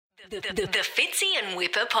The Fitzy and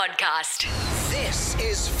Whipper podcast. This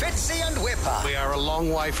is Fitzy and Whipper. We are a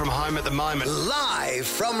long way from home at the moment. Live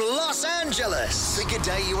from Los Angeles. For Good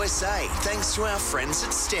Day USA. Thanks to our friends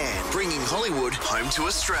at Stan, bringing Hollywood home to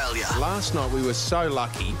Australia. Last night we were so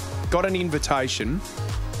lucky, got an invitation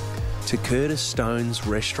to Curtis Stone's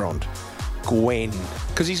restaurant, Gwen.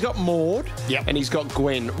 Because he's got Maud and he's got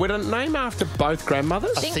Gwen. Would it name after both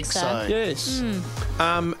grandmothers? I think so. Yes.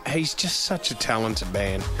 He's just such a talented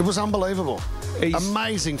man. It was unbelievable.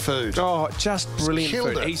 Amazing food. Oh, just brilliant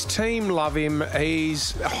Killed food. it. His team love him.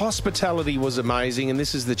 His hospitality was amazing, and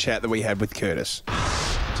this is the chat that we had with Curtis.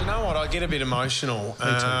 Do you know what? I get a bit emotional.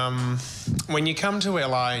 When you come to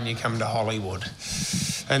LA and you come to Hollywood,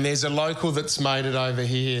 and there's a local that's made it over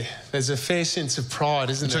here, there's a fair sense of pride,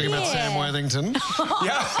 isn't there? Talking about Sam Worthington.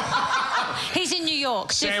 Yeah. He's in New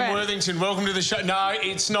York. Sam different. Worthington, welcome to the show. No,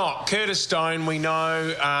 it's not. Curtis Stone, we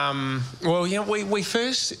know. We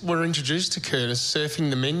first were introduced to Curtis surfing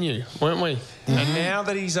the menu, weren't we? Mm-hmm. And now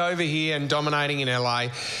that he's over here and dominating in LA,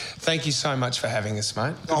 thank you so much for having us,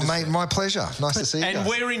 mate. Oh, mate, my pleasure. Nice to see you. And guys.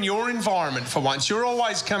 we're in your environment for once. You're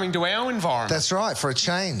always coming to our environment. That's right. For a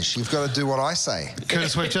change, you've got to do what I say.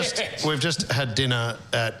 Curtis, we've just had dinner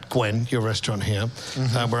at Gwen, your restaurant here.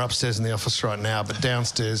 We're upstairs in the office right now, but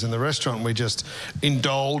downstairs in the restaurant we just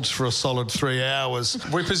indulged for a solid 3 hours.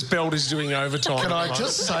 Whipper's belt is doing overtime. Can I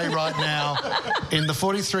just say right now, in the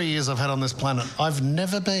 43 years I've had on this planet, I've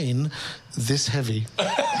never been this heavy.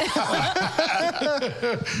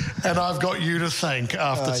 And I've got you to thank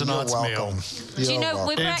after tonight's you're meal. welcome. Do you know,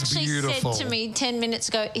 Whipper It's actually beautiful. said to me 10 minutes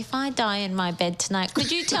ago, if I die in my bed tonight, could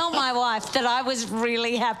you tell my wife that I was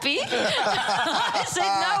really happy? I said,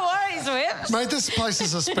 no worries, Whip. Mate, this place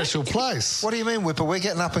is a special place. What do you mean, Whipper? We're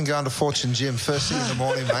getting up and going to Fortune Gym first thing in the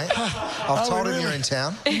morning, mate. I've told him you're in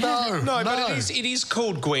town. No, but it is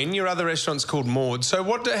called Gwen. Your other restaurant's called Maud. So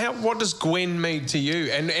what does Gwen mean to you?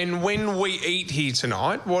 And when we eat here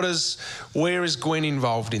tonight, where is Gwen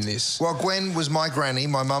involved in this? Well, Gwen was my granny,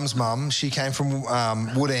 my mum's mum. She came from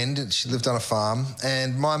Wood End. She lived on a farm.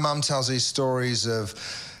 And my mum tells these stories of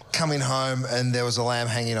coming home and there was a lamb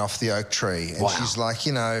hanging off the oak tree. And she's like,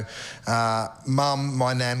 Mum,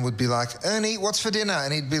 my nan would be like, Ernie, what's for dinner?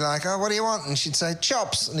 And he'd be like, oh, what do you want? And she'd say,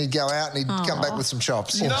 chops. And he'd go out and he'd come back with some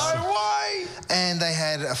chops. No way! And they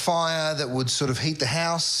had a fire that would sort of heat the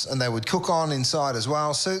house and they would cook on inside as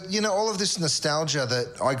well. So, all of this nostalgia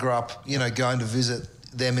that I grew up, going to visit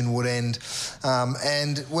them in Wood End.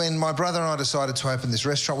 And when my brother and I decided to open this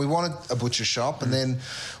restaurant, we wanted a butcher shop. And then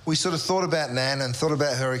we sort of thought about Nan and thought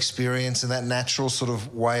about her experience and that natural sort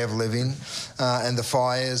of way of living and the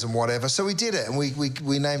fires and whatever. So we did it and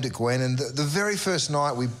we named it Gwen. And the very first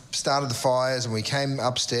night we started the fires and we came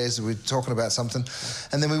upstairs and we were talking about something.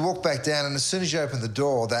 And then we walked back down and as soon as you opened the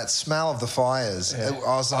door, that smell of the fires, I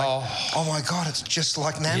was like, oh my God, it's just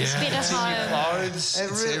like Nan's. Bit of home. So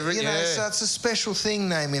it's a special thing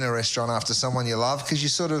naming a restaurant after someone you love because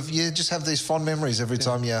you just have these fond memories every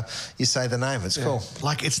time you say the name. It's cool.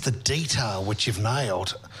 Like, it's the detail which you've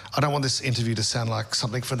nailed. I don't want this interview to sound like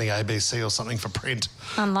something for the ABC or something for print.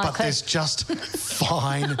 But there's just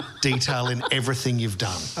fine detail in everything you've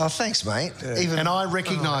done. Oh, thanks, mate. And I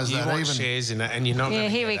recognise you that. want shares in it and you're not... Yeah,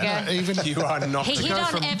 here we go. You are not... He hit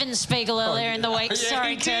on Evan Spiegel earlier in the week.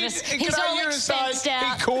 Sorry, Curtis. He's all expensed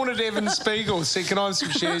out. He cornered Evan Spiegel. Said, can I have some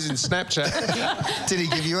shares in Snapchat? Did he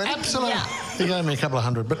give you any? Absolutely. He gave me a couple of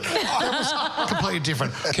hundred, but that was completely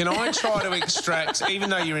different. Can I try to extract, even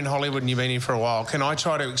though you're in Hollywood and you've been here for a while, can I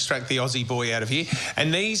try to extract the Aussie boy out of here?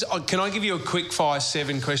 And these, can I give you a quick fire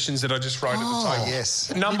 7 questions that I just wrote at the table?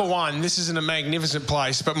 Yes. Number 1, this isn't a magnificent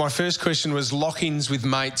place, but my first question was lock-ins with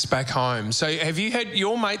mates back home. So have you had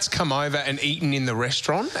your mates come over and eaten in the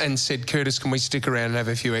restaurant and said, Curtis, can we stick around and have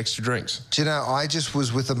a few extra drinks? Do you know, I just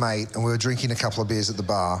was with a mate and we were drinking a couple of beers at the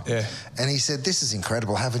bar. Yeah. And he said, this is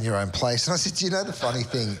incredible, having your own place. And I said, do you know the funny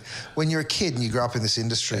thing? When you're a kid and you grow up in this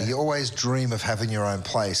industry, you always dream of having your own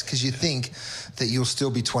place because you think that you'll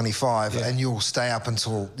still be 25 and you'll stay up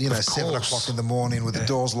until, 7 o'clock in the morning with the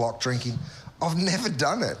doors locked drinking. I've never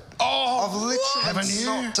done it. Oh, I've literally Haven't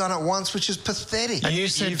not done it once, which is pathetic. And you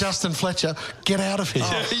said, Dustin Fletcher, get out of here.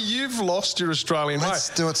 You've lost your Australian mate.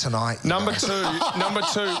 Let's do it tonight. Number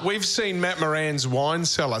two, we've seen Matt Moran's wine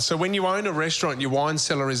cellar. So when you own a restaurant, your wine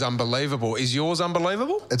cellar is unbelievable. Is yours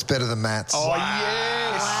unbelievable? It's better than Matt's. Oh,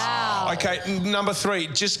 yes. Wow. Okay, number 3,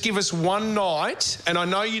 just give us one night, and I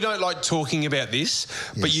know you don't like talking about this,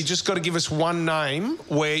 but you just got to give us one name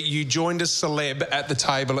where you joined a celeb at the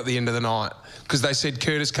table at the end of the night because they said,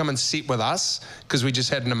 Curtis, come and sit with us because we just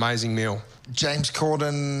had an amazing meal. James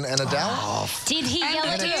Corden and Adele. Did he yell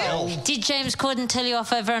at you? Did James Corden tell you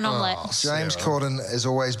off over an omelette? James Corden has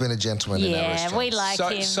always been a gentleman in our restaurant. Yeah, we like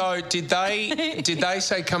him. So did they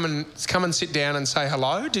say come and sit down and say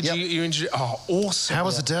hello? Did you introduce? Oh, awesome! How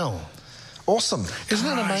was Adele? Awesome.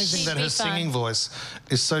 Isn't it amazing that her singing voice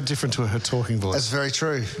is so different to her talking voice? That's very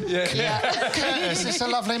true. Is this a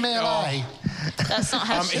lovely meal, eh? That's not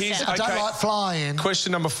how she sounds. I don't like flying.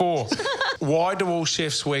 Question number 4. Why do all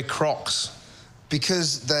chefs wear Crocs?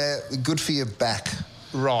 Because they're good for your back.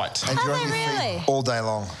 Right. And you're on your feet all day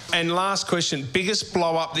long. And last question. Biggest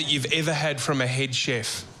blow-up that you've ever had from a head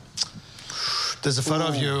chef? There's a photo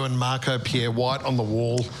of you and Marco Pierre White on the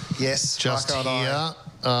wall. Yes. Just Marco here.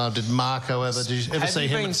 Did Marco ever? Did you ever see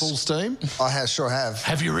him at full steam? I sure have.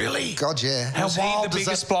 Have you really? God, yeah. Was he the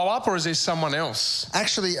biggest blow-up, or is there someone else?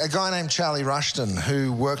 Actually, a guy named Charlie Rushton,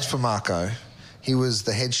 who worked for Marco, he was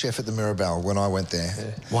the head chef at the Mirabelle when I went there.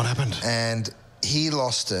 Yeah. What happened? And he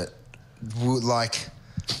lost it, like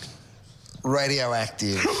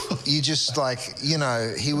radioactive. You just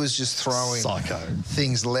he was just throwing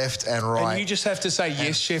things left and right. And you just have to say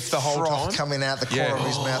yes, chef, the whole froth time? coming out the corner of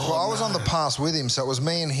his mouth. Well, I was on the pass with him, so it was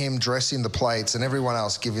me and him dressing the plates and everyone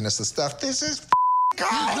else giving us the stuff. This is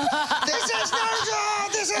God. This is no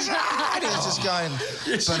good. This is right. He was just going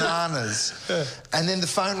bananas. And then the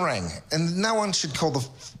phone rang, and no one should call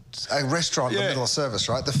a restaurant in the middle of service,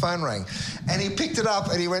 right? The phone rang, and he picked it up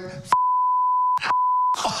and he went.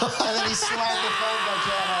 And then he slammed the phone back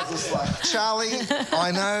down. I was just like, Charlie,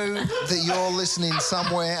 I know that you're listening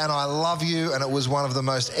somewhere and I love you, and it was one of the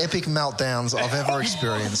most epic meltdowns I've ever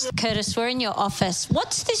experienced. Curtis, we're in your office.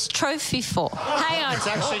 What's this trophy for? Hang on. It's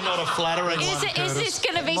actually not a flattering one, Is this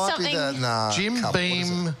going to be something... Jim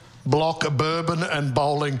Beam... Block, bourbon and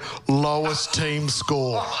bowling, lowest team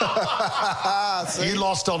score. You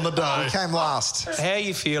lost on the day. We came last. How are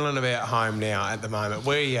you feeling about home now at the moment?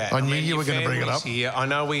 Where are you at? I knew you were going to bring it up. Here. I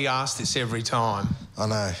know we ask this every time. I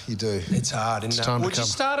know, you do. It's hard, isn't it? Would you come.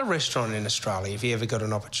 start a restaurant in Australia if you ever got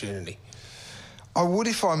an opportunity? I would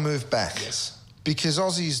if I moved back. Yes. Because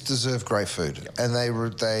Aussies deserve great food, and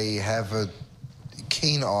they have a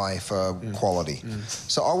keen eye for quality.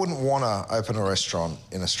 So I wouldn't want to open a restaurant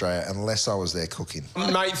in Australia unless I was there cooking.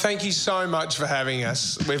 Mate, thank you so much for having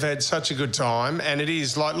us. We've had such a good time, and it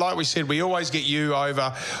is, like we said, we always get you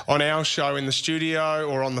over on our show in the studio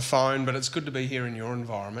or on the phone, but it's good to be here in your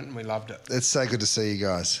environment, and we loved it. It's so good to see you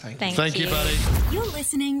guys. Thank you, buddy. You're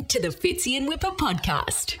listening to the Fitzy and Whipper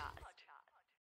podcast.